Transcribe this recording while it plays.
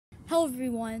Hello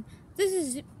everyone, this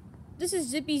is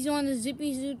Zippy Zoo on the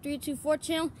Zippy Zoo 324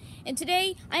 channel, and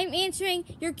today I'm answering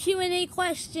your Q&A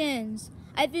questions.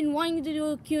 I've been wanting to do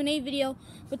a Q&A video,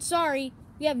 but sorry,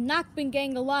 we have not been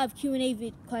getting a lot of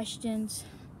Q&A questions.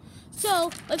 So,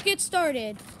 let's get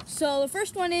started. So, the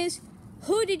first one is,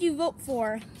 who did you vote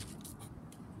for?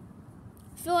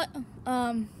 I feel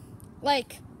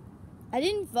like, I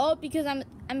didn't vote because I'm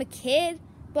a kid,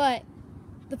 but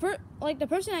the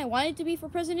person I wanted to be for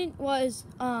president was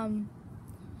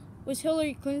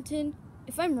Hillary Clinton.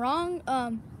 If I'm wrong,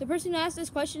 the person who asked this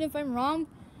question, if I'm wrong,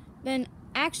 then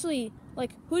actually,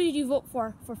 who did you vote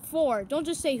for? For 4. Don't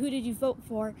just say who did you vote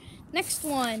for. Next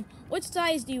one, what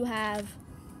size do you have?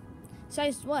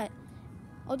 Size what?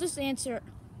 I'll just answer,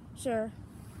 sir.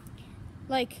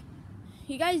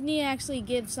 You guys need to actually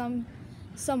give some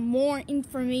more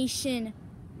information.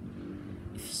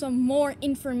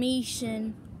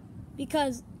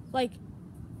 Because,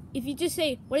 if you just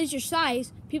say, what is your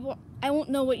size? I won't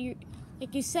know what you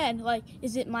said,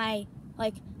 is it my,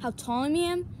 how tall I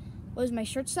am? What is my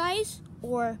shirt size?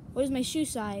 Or what is my shoe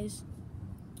size?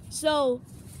 So,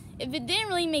 if it didn't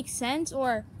really make sense,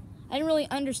 or I didn't really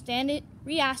understand it,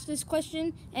 re-ask this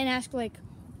question and ask,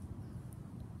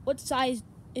 what size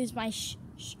is my,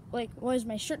 what is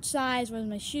my shirt size? What is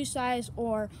my shoe size?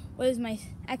 Or what is my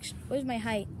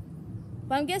height?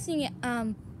 But I'm guessing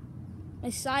my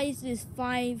size is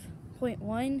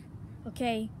 5.1.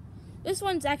 Okay, this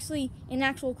one's actually an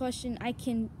actual question I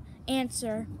can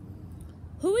answer.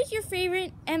 Who is your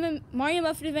favorite Mario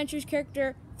Muffet Adventures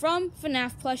character from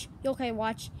FNAF plush, Yokai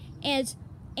Watch, and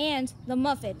the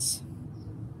Muffets?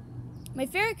 My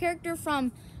favorite character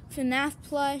from FNAF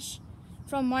plush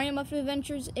from Mario Muffet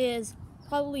Adventures is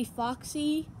probably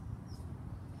Foxy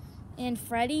and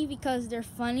Freddy because they're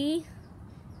funny,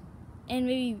 and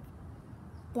maybe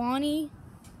Bonnie.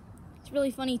 It's really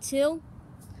funny too.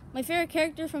 My favorite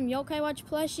character from Yokai Watch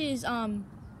plush is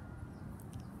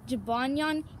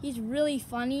Jibanyan. He's really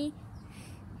funny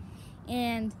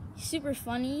and super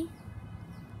funny.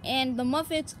 And the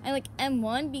Muffets, I like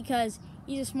M1 because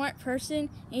he's a smart person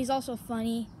and he's also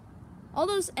funny. All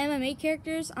those MMA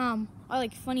characters are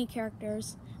funny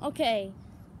characters. Okay,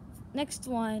 next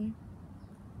one.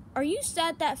 Are you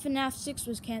sad that FNAF 6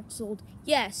 was canceled?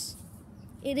 Yes,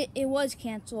 it was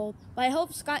canceled, but I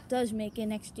hope Scott does make it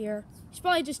next year. He's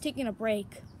probably just taking a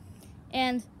break.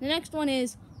 And the next one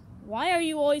is, why are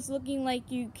you always looking like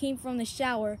you came from the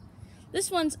shower? This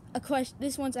one's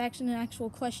actually an actual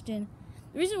question.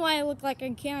 The reason why I look like I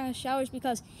came out of the shower is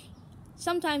because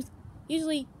sometimes,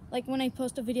 usually, when I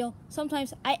post a video,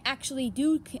 sometimes I actually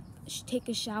do take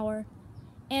a shower.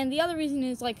 And the other reason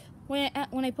is, when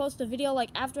I post a video,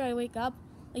 after I wake up,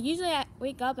 usually I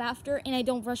wake up after and I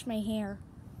don't brush my hair.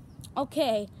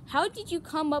 Okay, how did you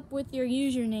come up with your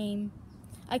username?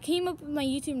 I came up with my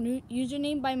YouTube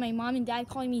username by my mom and dad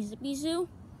calling me Zippy Zoo.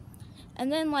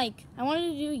 And then, I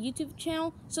wanted to do a YouTube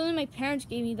channel, so then my parents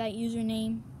gave me that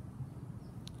username.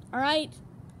 Alright,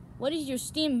 what is your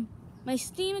Steam? My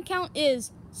Steam account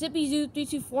is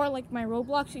ZippyZoo324, like my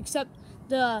Roblox, except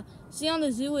the Z on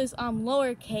the Zoo is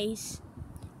lowercase.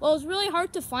 Well, it was really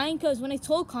hard to find because when I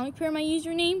told Comic Pair my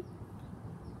username,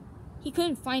 he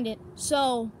couldn't find it.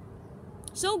 So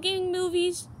Gaming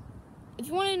Movies, if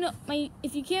you want to know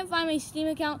if you can't find my Steam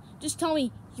account, just tell me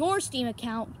your Steam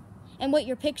account and what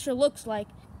your picture looks like,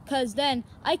 because then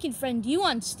I can friend you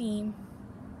on Steam.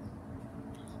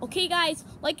 Okay, guys,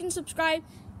 like and subscribe.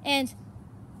 And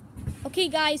okay,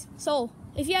 guys, so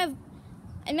if you have,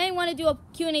 I might want to do a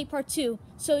Q&A part 2,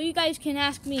 so you guys can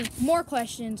ask me more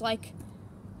questions, like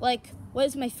what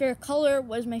is my favorite color,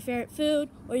 what is my favorite food,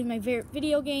 what is my favorite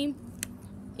video game.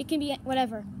 It can be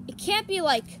whatever. It can't be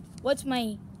what's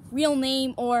my real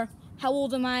name, or how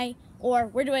old am I, or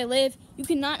where do I live. You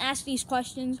cannot ask these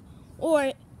questions,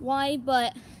 or why,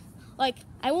 but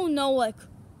I won't know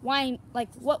why,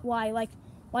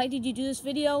 why did you do this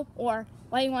video, or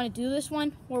why do you want to do this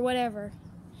one, or whatever.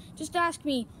 Just ask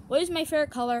me, what is my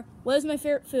favorite color, what is my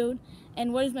favorite food,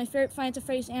 and what is my favorite Five Nights at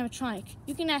Freddy's animatronic.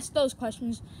 You can ask those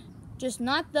questions, just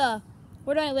not the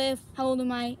where do I live, how old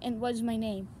am I, and what is my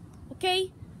name.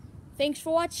 Okay? Thanks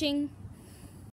for watching.